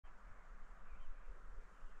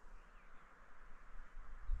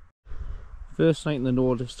First night in the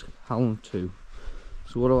Nordisk Halland 2.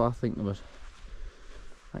 So what do I think of it?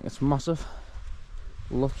 I think it's massive,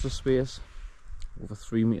 lots of space, over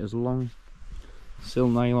 3 meters long, sill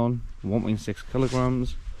nylon, 1.6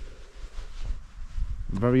 kilograms,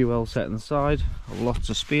 very well set inside, lots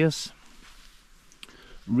of space,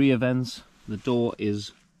 rear vents, the door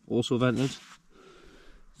is also vented.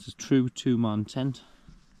 It's a true two-man tent.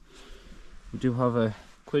 We do have a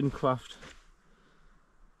Queencraft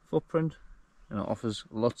footprint and it offers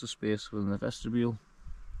lots of space within the vestibule.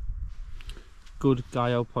 Good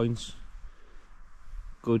guy out points,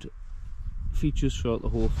 good features throughout the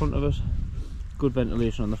whole front of it, good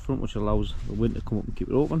ventilation on the front which allows the wind to come up and keep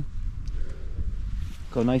it open.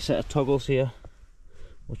 Got a nice set of toggles here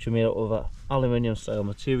which are made out of aluminium style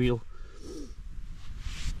material.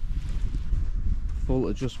 Full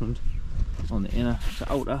adjustment on the inner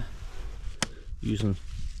to outer using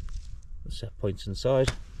the set points inside.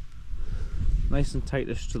 Nice and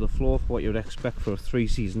tightish to the floor for what you would expect for a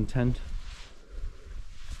 3-season tent.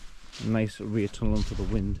 Nice rear tunneling for the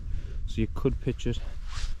wind, so you could pitch it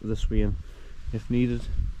this way in if needed.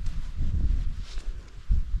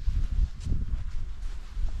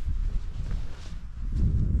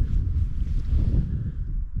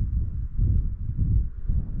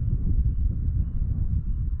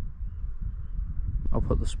 I'll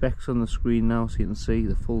put the specs on the screen now so you can see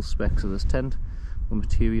the full specs of this tent, the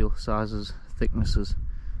material, sizes, thicknesses,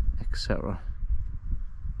 etc.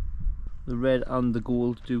 The red and the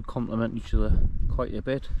gold do complement each other quite a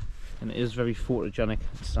bit, and it is very photogenic.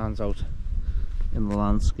 It stands out in the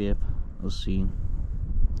landscape as seen.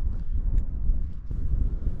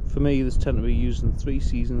 For me, this tent will be used in 3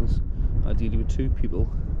 seasons, ideally with 2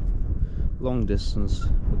 people, long distance,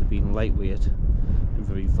 with it being lightweight and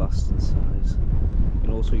very vast in size. You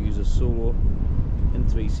can also use a solo in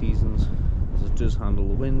 3 seasons as it does handle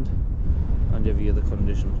the wind and every other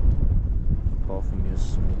condition apart from your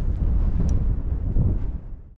snow.